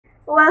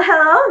Well,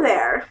 hello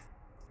there.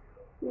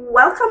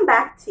 Welcome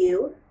back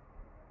to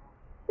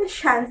the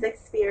Shan's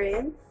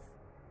Experience.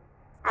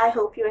 I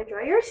hope you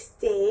enjoy your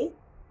stay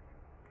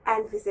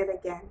and visit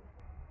again.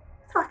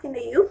 Talking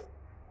to you.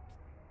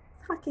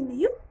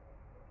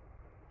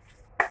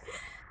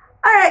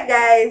 Alright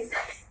guys,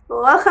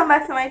 welcome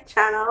back to my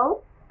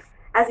channel.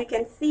 As you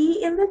can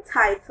see in the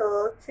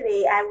title,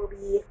 today I will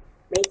be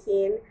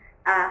making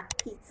a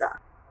pizza.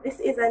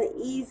 This is an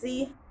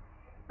easy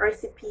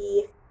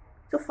recipe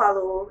to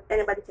follow.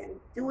 Anybody can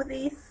do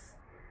this.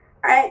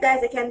 Alright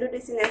guys, I can do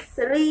this in a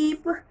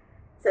sleep,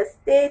 so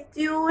stay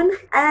tuned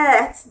and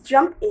let's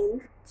jump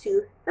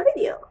into the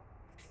video.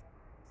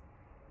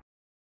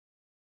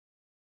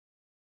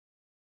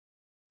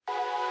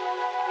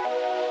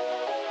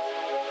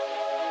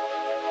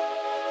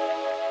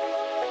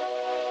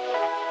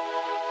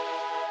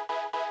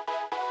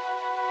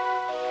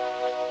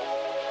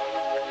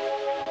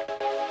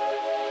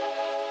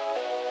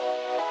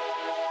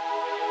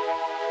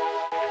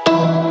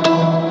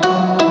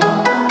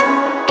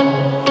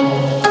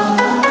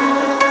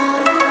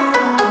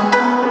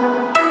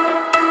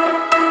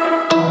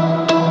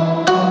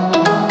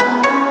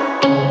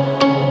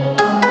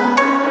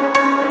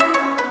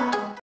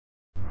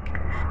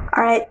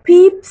 Alright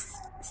peeps,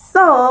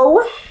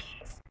 so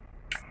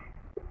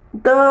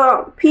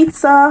the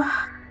pizza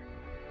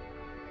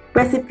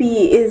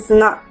recipe is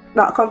not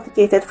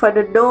complicated. For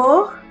the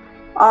dough,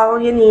 all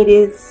you need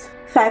is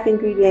 5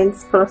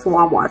 ingredients plus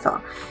warm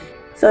water.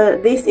 So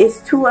this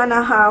is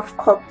 2.5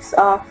 cups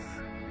of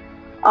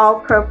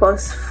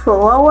all-purpose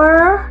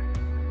flour,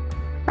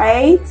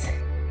 right?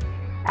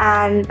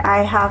 And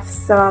I have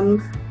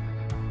some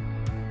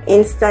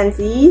instant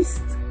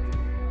yeast.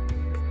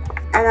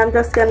 And I'm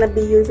just gonna be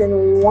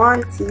using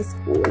 1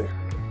 teaspoon,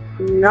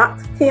 not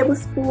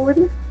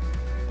tablespoon,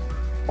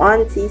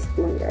 1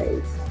 teaspoon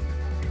guys.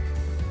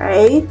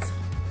 Alright.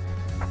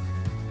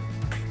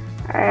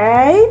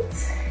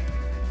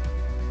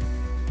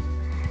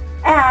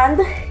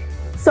 And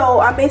so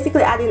I'm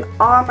basically adding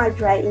all my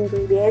dry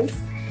ingredients.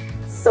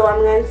 So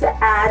I'm going to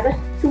add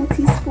 2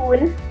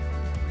 teaspoons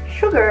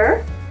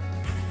sugar,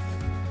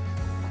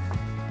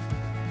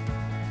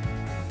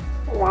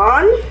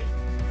 1,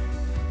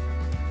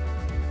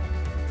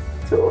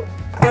 2,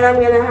 and I'm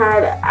gonna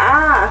add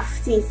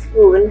half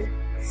teaspoon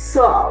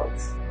salt,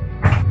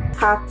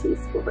 half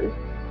teaspoon.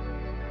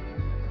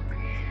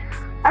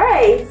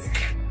 Alright,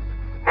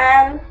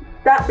 and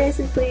that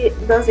basically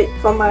does it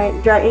for my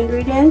dry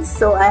ingredients.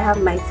 So I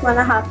have my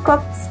 2.5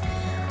 cups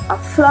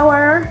of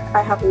flour,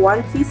 I have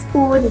 1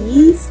 teaspoon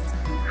yeast,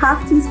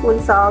 half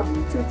teaspoon salt,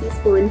 2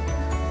 teaspoon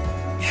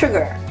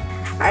sugar.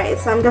 Alright,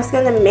 so I'm just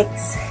gonna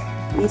mix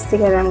these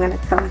together. I'm gonna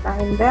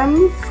combine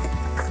them.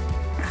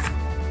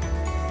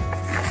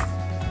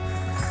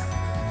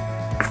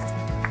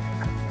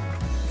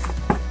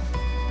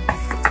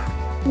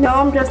 Now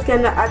I'm just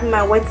gonna add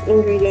my wet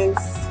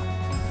ingredients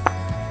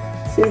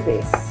to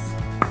this.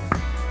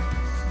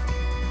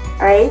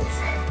 Alright,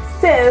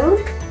 so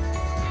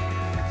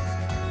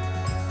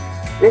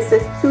this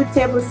is 2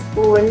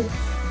 tablespoons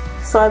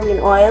soybean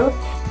oil.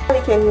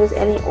 You can use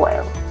any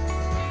oil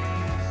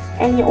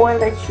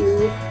that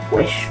you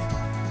wish.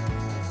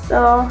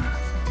 So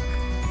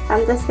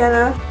I'm just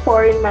gonna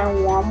pour in my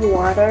warm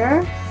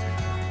water.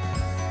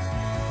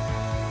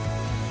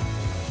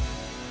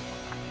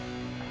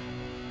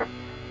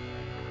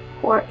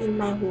 Pour in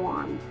my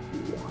warm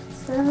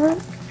water.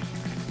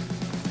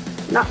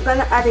 Not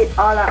gonna add it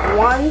all at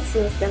once,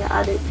 I'm just gonna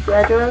add it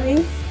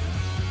gradually.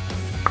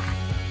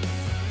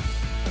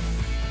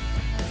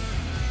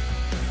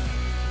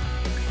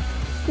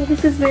 So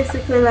this is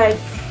basically like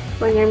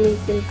when you're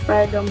making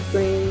fried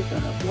dumplings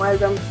or boiled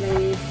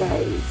dumplings,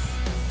 guys.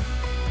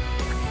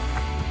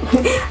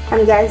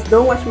 And guys,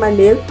 don't watch my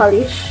nail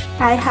polish.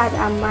 I had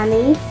a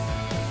mani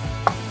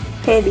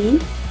pedi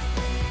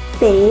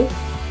day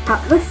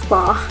at the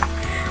spa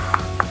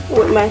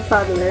with my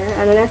toddler,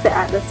 and when I say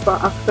at the spa,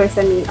 of course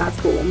I mean at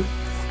home.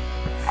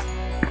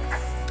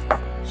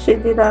 She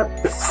did a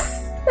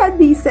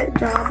decent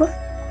job.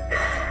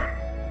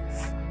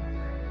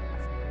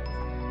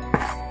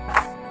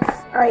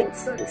 Alright,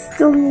 so we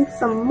still need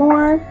some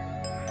more.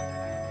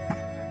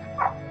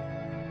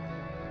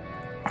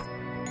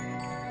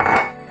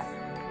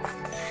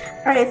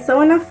 Alright, so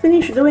when I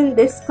finish doing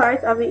this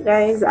part of it,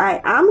 guys,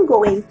 I am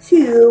going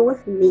to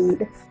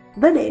knead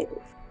the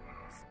dough.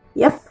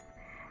 Yep.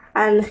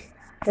 And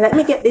let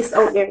me get this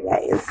out there,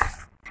 guys.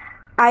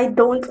 I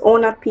don't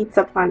own a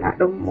pizza pan at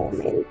the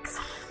moment.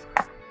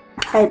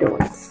 I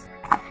don't.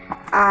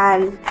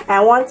 And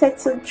I wanted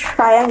to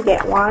try and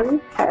get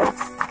one because,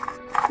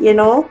 you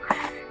know,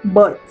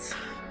 but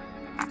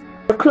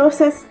the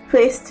closest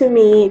place to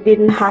me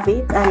didn't have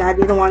it, and I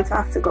didn't want to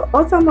have to go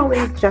out of my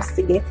way just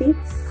to get it.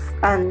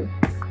 And,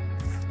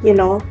 you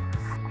know,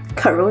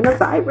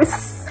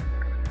 coronavirus.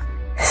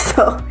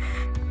 So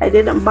I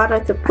didn't bother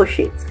to push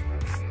it.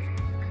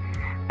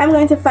 I'm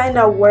going to find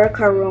a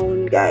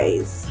workaround,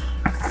 guys.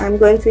 I'm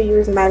going to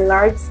use my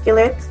large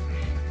skillet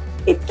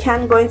it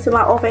can go into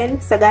my oven.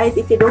 So guys,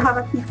 if you don't have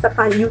a pizza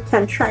pan, you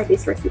can try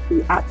this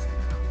recipe at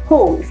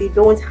home. If you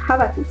don't have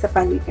a pizza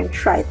pan, you can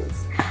try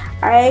this.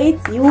 Alright,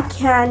 you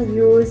can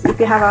use, if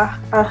you have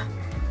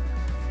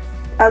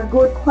a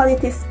good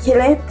quality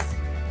skillet,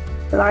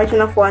 large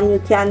enough one, you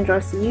can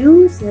just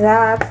use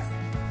that.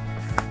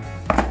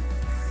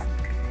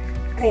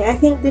 I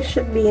think this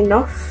should be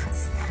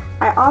enough.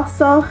 I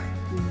also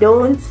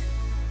don't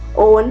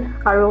own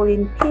a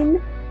rolling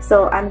pin,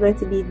 so I'm going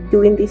to be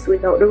doing this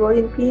without the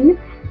rolling pin,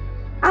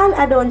 and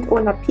I don't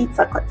own a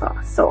pizza cutter,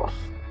 so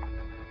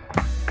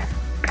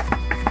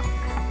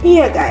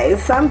yeah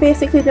guys, I'm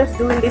basically just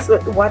doing this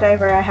with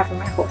whatever I have in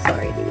my house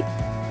already,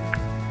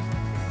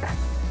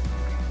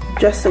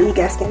 just so you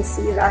guys can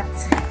see that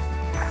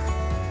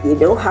you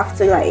don't have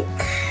to like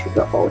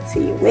go out to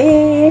your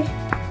way.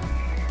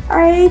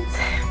 Alright,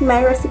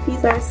 my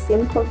recipes are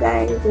simple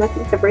guys,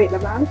 nothing to break the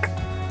bank,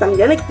 so I'm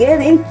gonna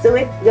get into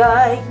it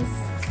guys.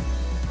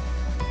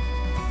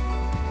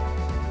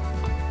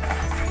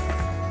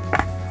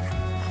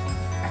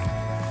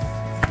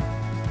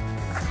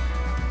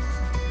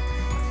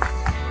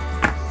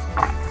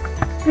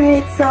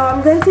 Alright, so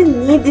I'm going to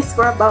knead this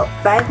for about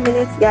 5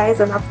 minutes guys,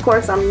 and of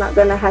course I'm not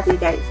gonna have you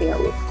guys here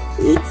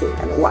eating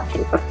and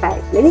watching for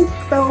 5 minutes,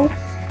 so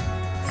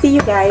see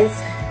you guys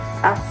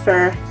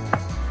after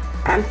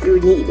I'm through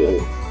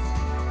kneading.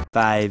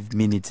 5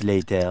 minutes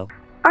later.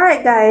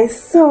 Alright guys,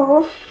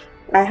 so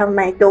I have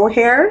my dough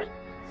here.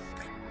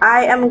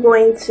 I am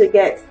going to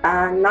get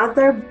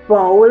another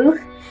bowl,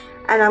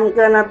 and I'm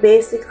gonna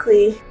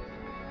basically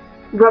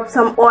rub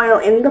some oil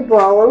in the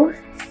bowl,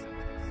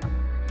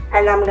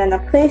 and I'm gonna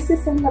place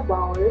this in the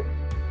bowl.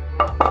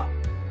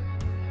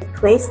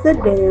 Place the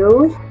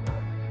dough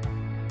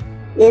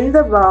in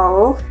the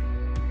bowl.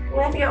 I'm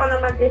going to get one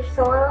of my dish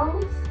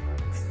towels.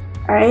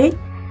 Alright,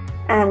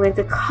 and I'm going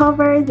to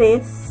cover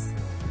this.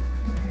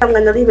 I'm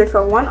going to leave it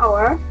for 1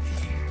 hour,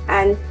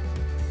 and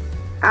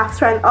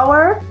after an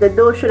hour the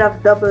dough should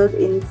have doubled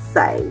in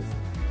size,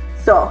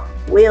 so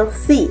we'll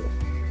see.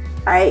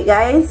 Alright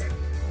guys,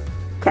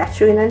 catch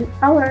you in an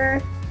hour.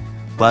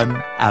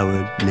 1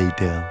 hour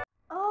later.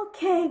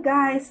 Okay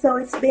guys, so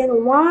it's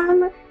been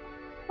 1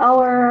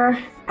 hour,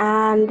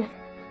 and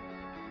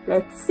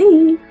let's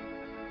see.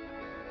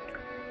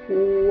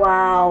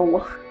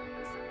 Wow,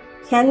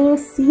 can you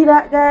see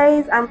that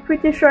guys? I'm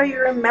pretty sure you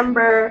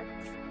remember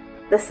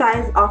the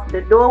size of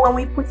the dough when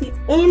we put it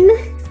in.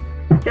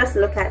 Just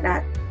look at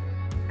that,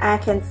 I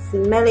can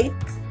smell it.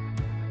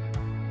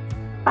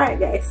 Alright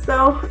guys,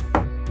 so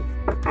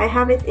I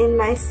have it in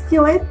my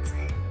skillet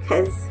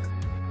because,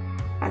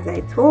 as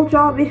I told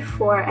y'all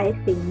before, I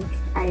think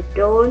I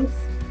don't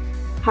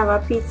have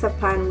a pizza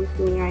pan with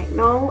me right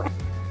now.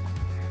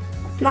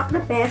 It's not the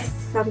best,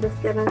 so I'm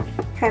just gonna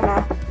kind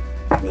of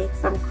make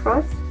some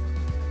crust.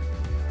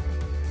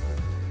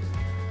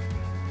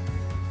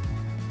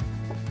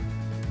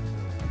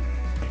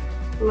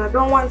 And I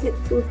don't want it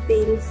too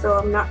thin, so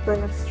I'm not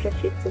gonna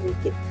stretch it to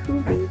make it too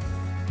big.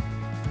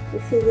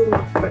 This is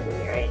enough for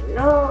me right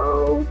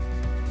now.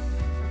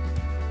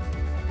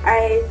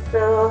 Alright,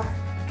 so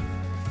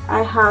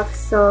I have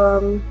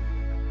some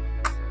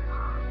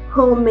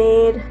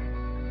homemade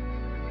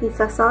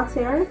pizza sauce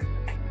here.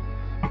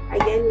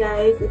 Again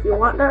guys, if you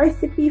want the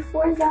recipe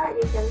for that,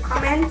 you can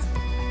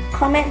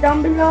comment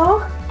down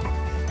below,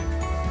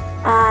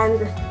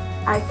 and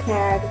I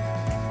can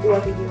do a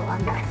video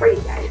on that for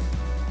you guys.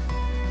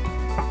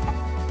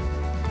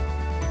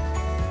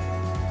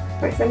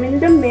 First I'm in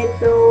the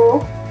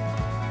middle.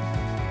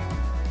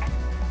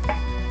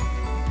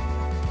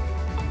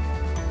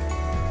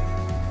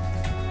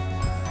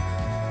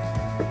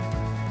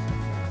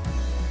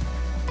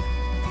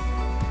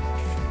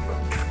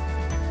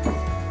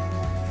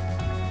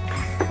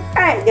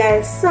 Alright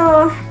guys,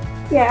 so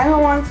yeah, I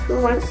don't want too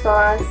much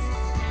sauce,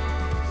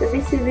 so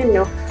this is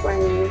enough for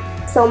me.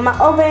 So my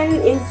oven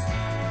is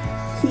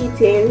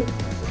heating,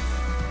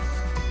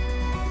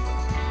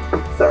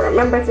 so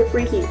remember to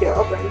preheat your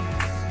oven.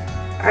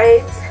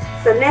 Alright,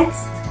 so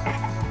next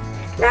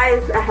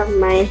guys, I have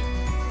my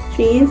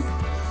cheese,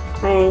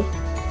 my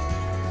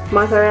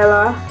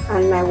mozzarella,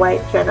 and my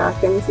white cheddar.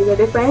 Can you see the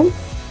difference?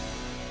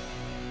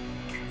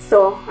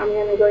 So I'm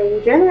gonna go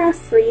in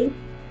generously.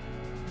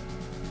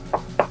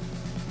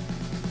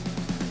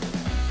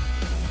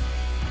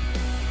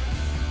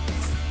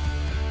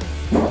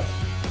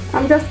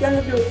 I'm just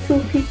gonna do 2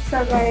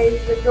 pizza guys.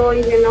 The dough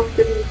is enough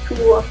to do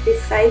 2 of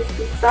this size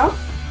pizza,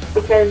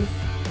 because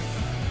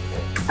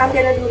I'm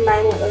gonna do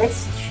mine with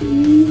less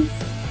cheese.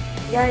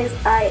 Guys,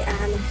 I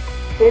am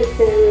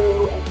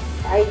so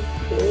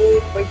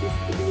excited for this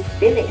to be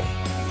finished.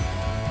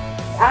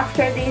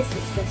 After this,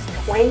 it's just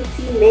 20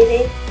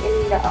 minutes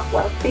in the,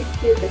 well,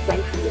 15 to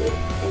 20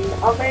 minutes in the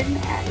oven,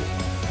 and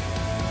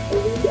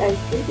we are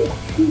good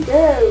to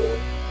go.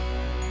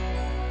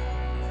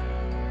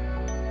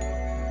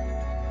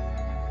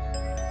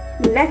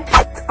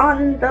 Next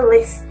on the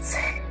list,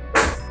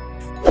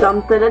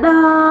 dum da da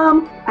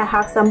dum, I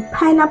have some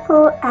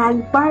pineapple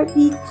and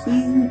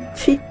barbecue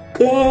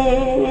chicken.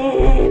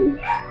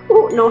 Ooh.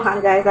 Oh no,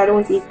 guys, I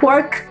don't eat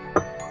pork.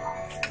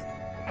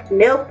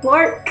 No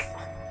pork.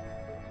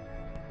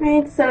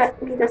 Right, so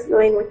let me just go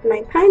in with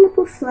my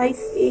pineapple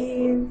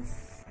slices.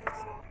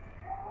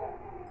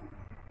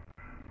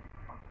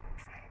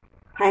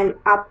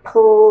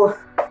 Pineapple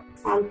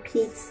on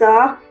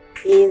pizza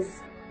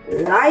is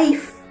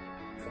life.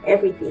 It's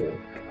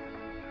everything.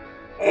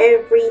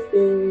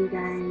 Everything,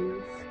 guys.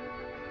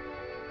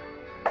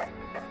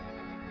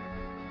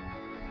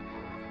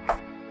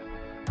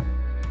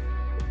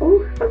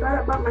 Oh,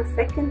 forgot about my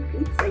second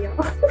pizza,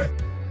 y'all.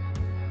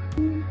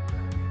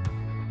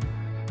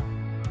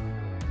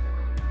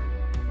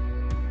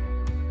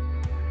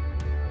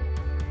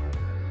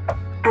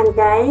 And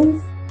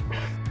guys,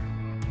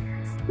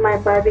 my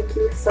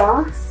barbecue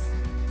sauce,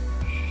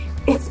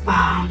 it's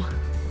bomb.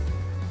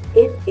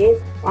 It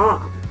is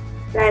bomb.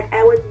 Like,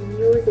 I would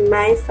use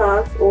my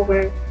sauce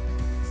over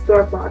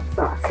store-bought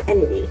sauce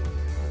any day.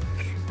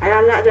 And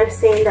I'm not just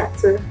saying that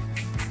to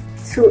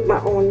toot my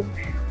own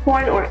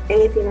horn or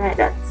anything like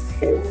that,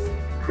 because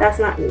that's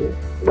not me.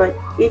 But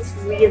it's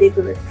really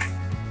good.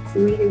 It's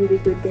really, really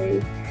good,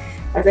 guys.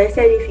 As I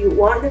said, if you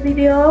want the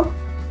video,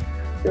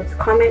 just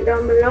comment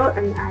down below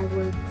and I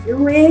will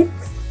do it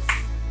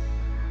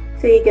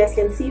so you guys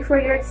can see for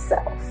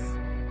yourself.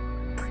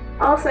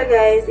 Also,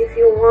 guys, if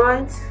you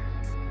want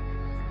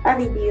a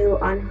video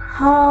on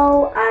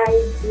how I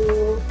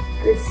do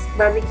this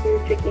barbecue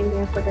chicken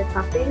here for the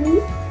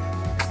topping,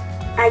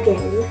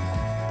 again,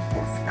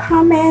 just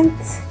comment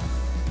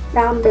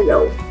down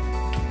below.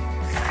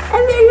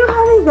 And there you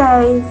have it,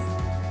 guys.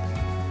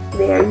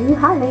 There you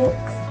have it.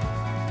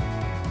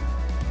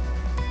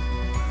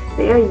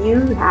 There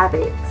you have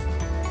it.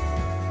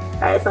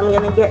 Alright, so I'm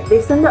gonna get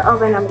this in the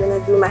oven. I'm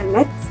gonna do my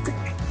next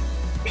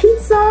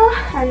pizza,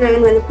 and then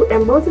I'm gonna put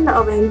them both in the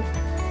oven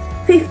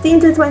 15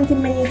 to 20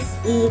 minutes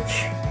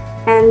each,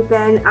 and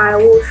then I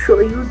will show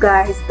you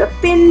guys the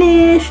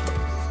finished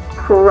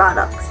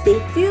product.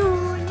 Stay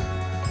tuned.